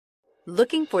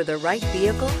Looking for the right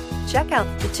vehicle? Check out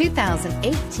the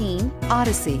 2018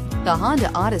 Odyssey. The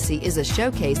Honda Odyssey is a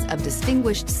showcase of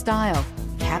distinguished style,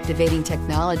 captivating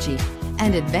technology,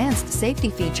 and advanced safety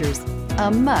features. A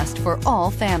must for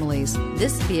all families.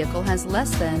 This vehicle has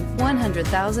less than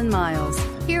 100,000 miles.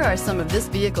 Here are some of this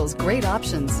vehicle's great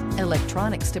options: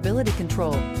 electronic stability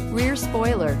control, rear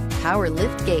spoiler, power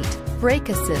lift gate, brake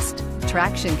assist,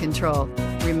 traction control,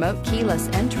 remote keyless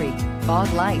entry,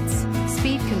 fog lights,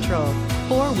 speed control,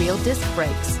 four-wheel disc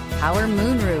brakes, power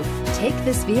moonroof. Take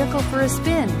this vehicle for a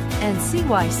spin and see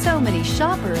why so many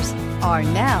shoppers are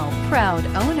now proud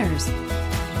owners.